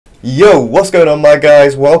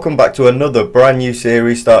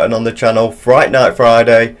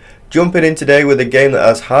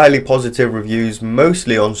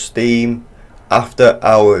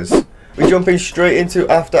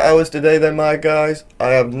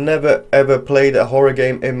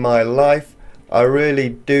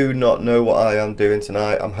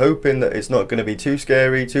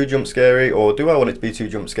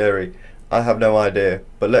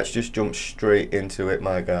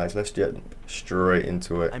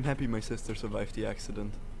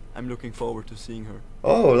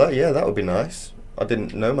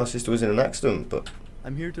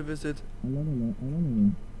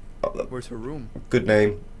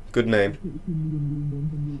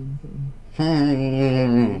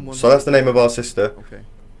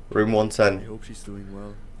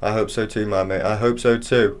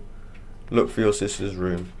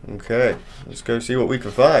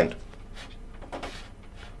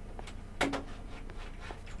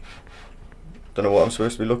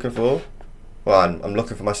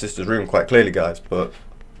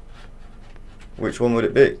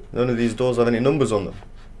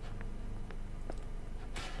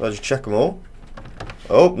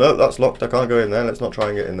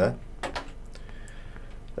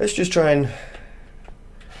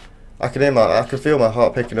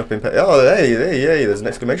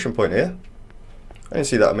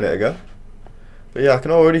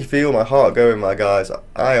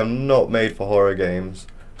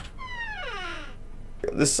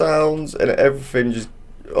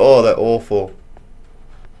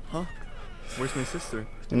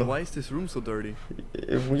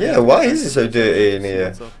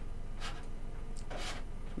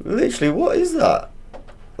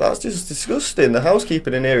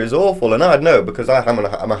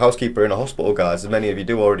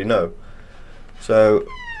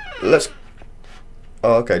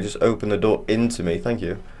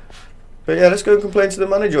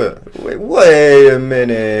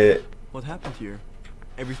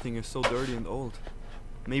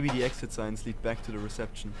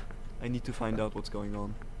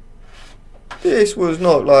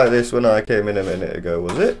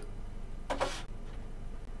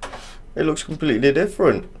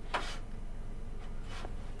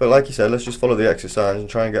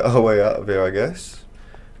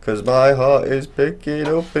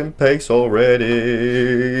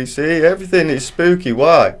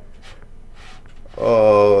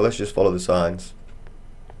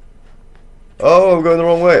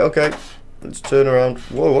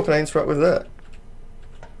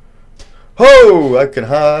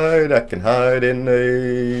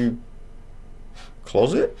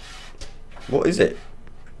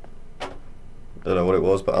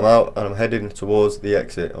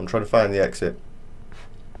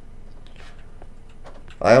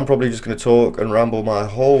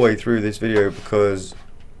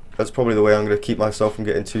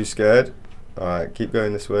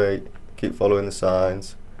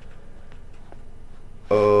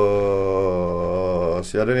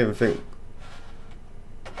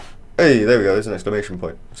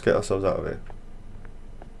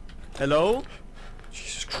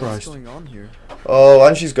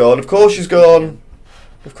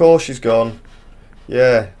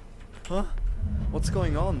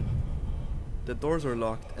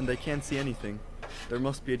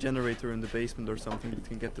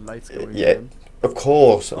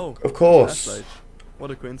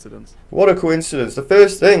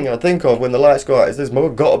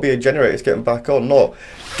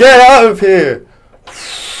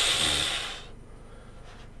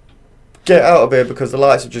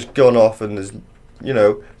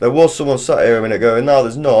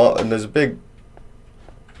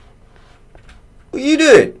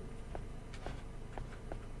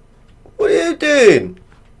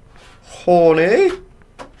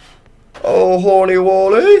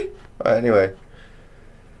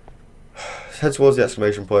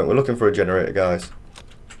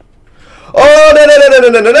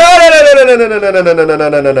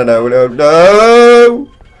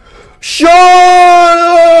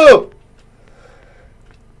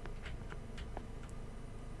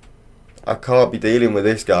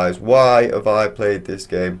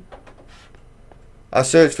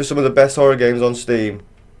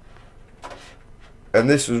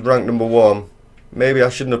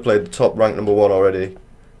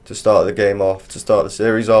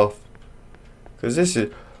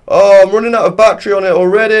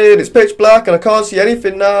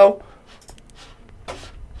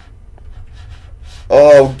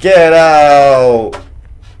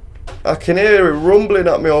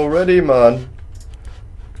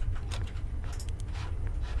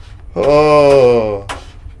Oh.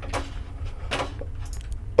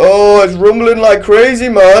 Oh, it's rumbling like crazy,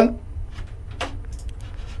 man.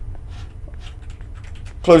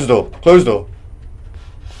 Close the door. Close the door.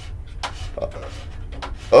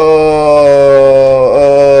 Oh,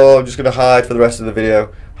 I'm just gonna hide for the rest of the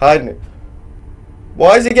video. Hiding it.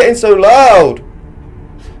 Why is it getting so loud?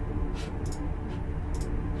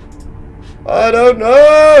 I don't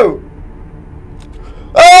know.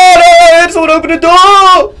 Oh no! I heard someone open the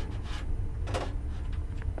door.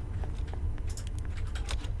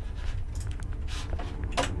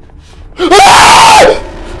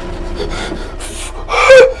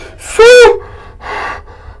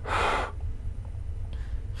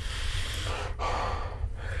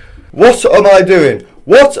 What am I doing?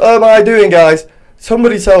 What am I doing, guys?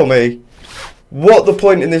 Somebody tell me what the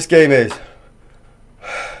point in this game is.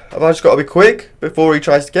 Have I just got to be quick before he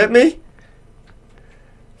tries to get me?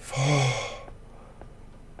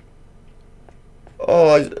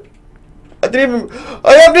 Oh, I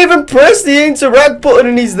haven't even pressed the interact button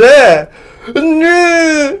and he's there.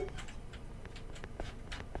 No.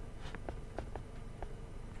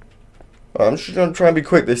 I'm just going to try and be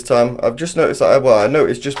quick this time. I've just noticed that, I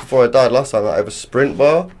noticed just before I died last time that I have a sprint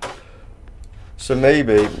bar. So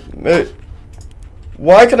maybe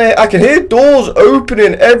why can I can hear doors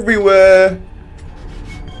opening everywhere.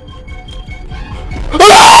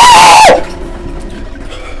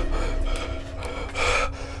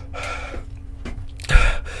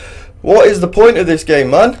 What is the point of this game,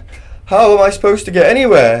 man? How am I supposed to get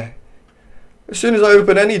anywhere? As soon as I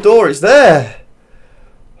open any door, it's there.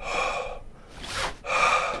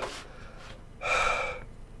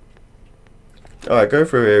 Alright, go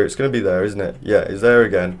through here. It's going to be there, isn't it? Yeah, it's there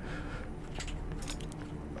again.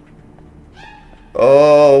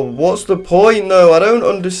 Oh, what's the point, though? I don't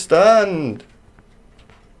understand.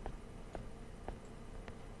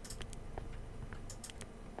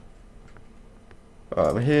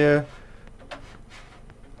 Alright, I'm here.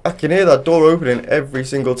 I can hear that door opening every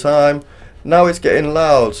single time. Now it's getting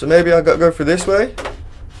loud, so maybe I've got to go through this way.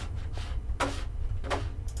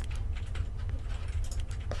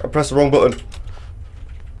 I pressed the wrong button.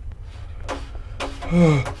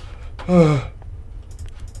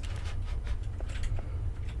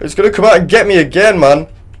 It's gonna come out and get me again, man.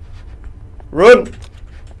 Run!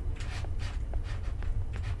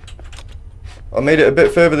 I made it a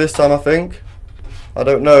bit further this time, I think. I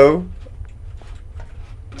don't know.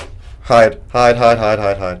 Hide. Hide, hide, hide,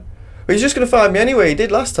 hide, hide. But he's just gonna find me anyway, he did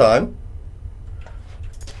last time.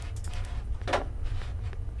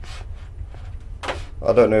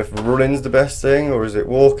 I don't know if running's the best thing or is it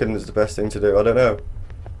walking is the best thing to do. I don't know.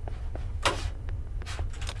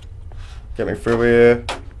 Get me through here.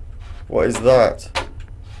 What is that?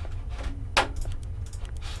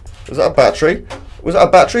 Was that a battery? Was that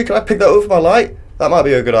a battery? Can I pick that up for my light? That might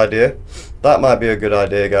be a good idea. That might be a good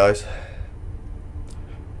idea, guys.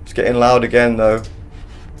 It's getting loud again, though.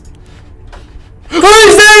 Oh,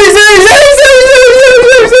 he's there! He's there! He's there! He's there! He's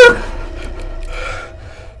there! He's there!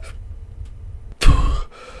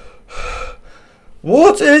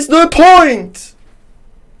 What is the point?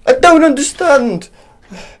 I don't understand.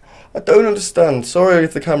 I don't understand. Sorry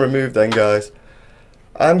if the camera moved then, guys.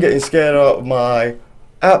 I'm getting scared out of my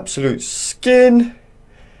absolute skin.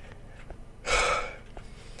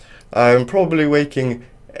 I'm probably waking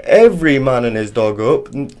every man and his dog up.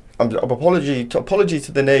 Apology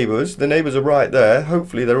to the neighbours. The neighbours are right there.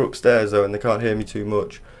 Hopefully they're upstairs though and they can't hear me too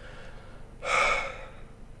much.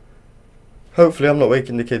 Hopefully I'm not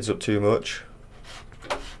waking the kids up too much.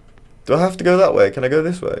 Do I have to go that way? Can I go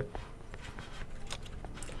this way?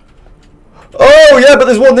 Oh yeah, but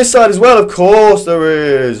there's one this side as well. Of course there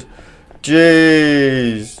is.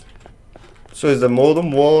 Jeez. So is there more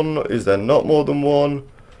than one? Is there not more than one?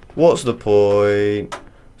 What's the point?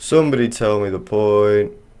 Somebody tell me the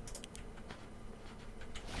point.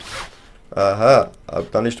 Aha.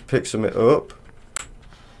 I've managed to pick something up.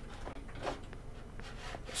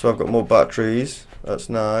 So I've got more batteries. That's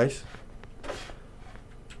nice.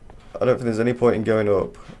 I don't think there's any point in going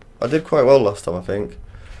up. I did quite well last time, I think.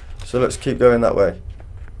 So let's keep going that way.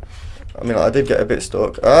 I mean, I did get a bit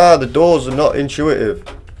stuck. Ah, the doors are not intuitive.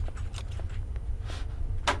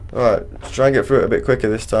 Alright, let's try and get through it a bit quicker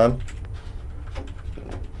this time.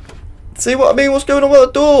 See what I mean? What's going on with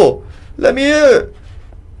the door? Let me in.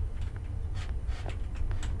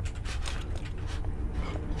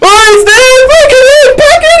 Oh, it's there! Back it in!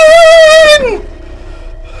 Back it in!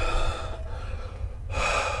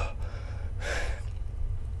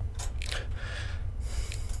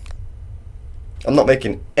 I'm not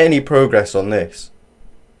making any progress on this.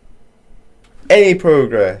 Any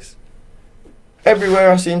progress.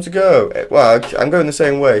 Everywhere I seem to go. Well, I'm going the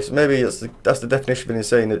same way, so maybe that's the definition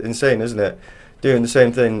of insane, isn't it? Doing the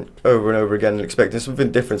same thing over and over again and expecting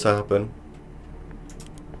something different to happen.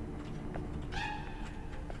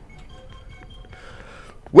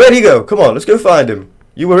 Where'd he go? Come on, let's go find him.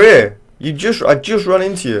 You were here. I just run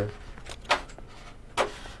into you.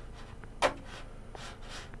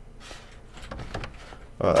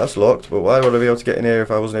 Alright, that's locked, but why would I be able to get in here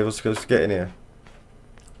if I wasn't able to get in here?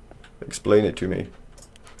 Explain it to me.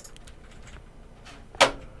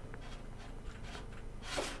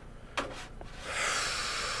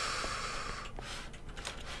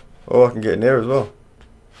 Oh, I can get in here as well.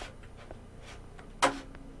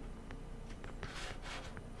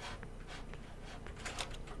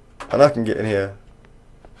 And I can get in here.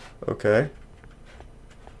 Okay.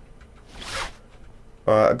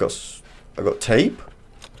 Alright, I got tape.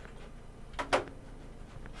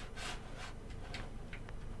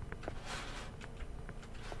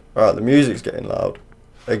 Alright, the music's getting loud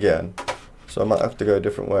again, so I might have to go a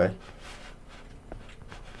different way.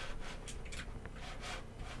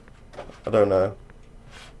 I don't know.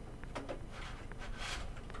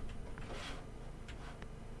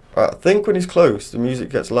 Alright, I think when he's close the music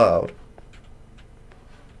gets loud,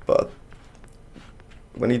 but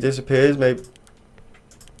when he disappears, maybe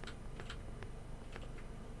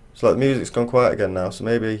it's like the music's gone quiet again now, so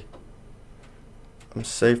maybe I'm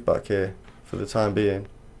safe back here for the time being.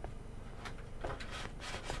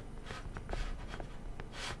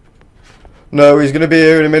 No, he's gonna be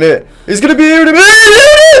here in a minute. He's gonna be here in a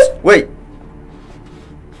minute. Wait.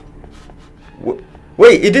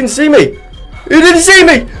 Wait, he didn't see me. He didn't see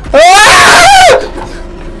me. Ah!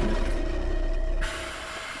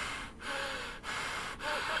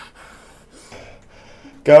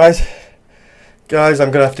 Guys,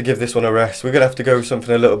 I'm gonna have to give this one a rest. We're gonna have to go with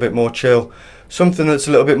something a little bit more chill, something that's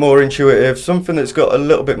a little bit more intuitive, something that's got a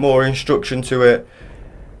little bit more instruction to it.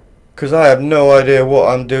 Because I have no idea what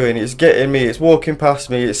I'm doing. It's getting me, it's walking past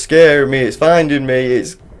me, it's scaring me, it's finding me,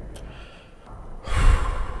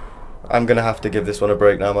 I'm going to have to give this one a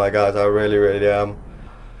break now, my guys. I really, really am.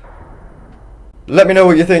 Let me know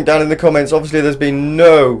what you think down in the comments. Obviously, there's been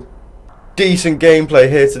no decent gameplay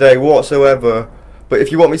here today whatsoever. But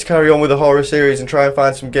if you want me to carry on with the horror series and try and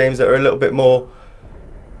find some games that are a little bit more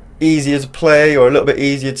easier to play or a little bit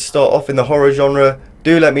easier to start off in the horror genre,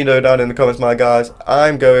 do let me know down in the comments, my guys.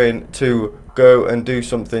 I'm going to go and do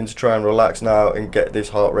something to try and relax now and get this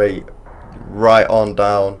heart rate right on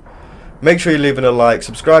down. Make sure you're leaving a like,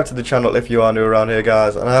 subscribe to the channel if you are new around here,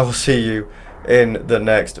 guys, and I will see you in the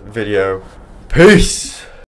next video. Peace!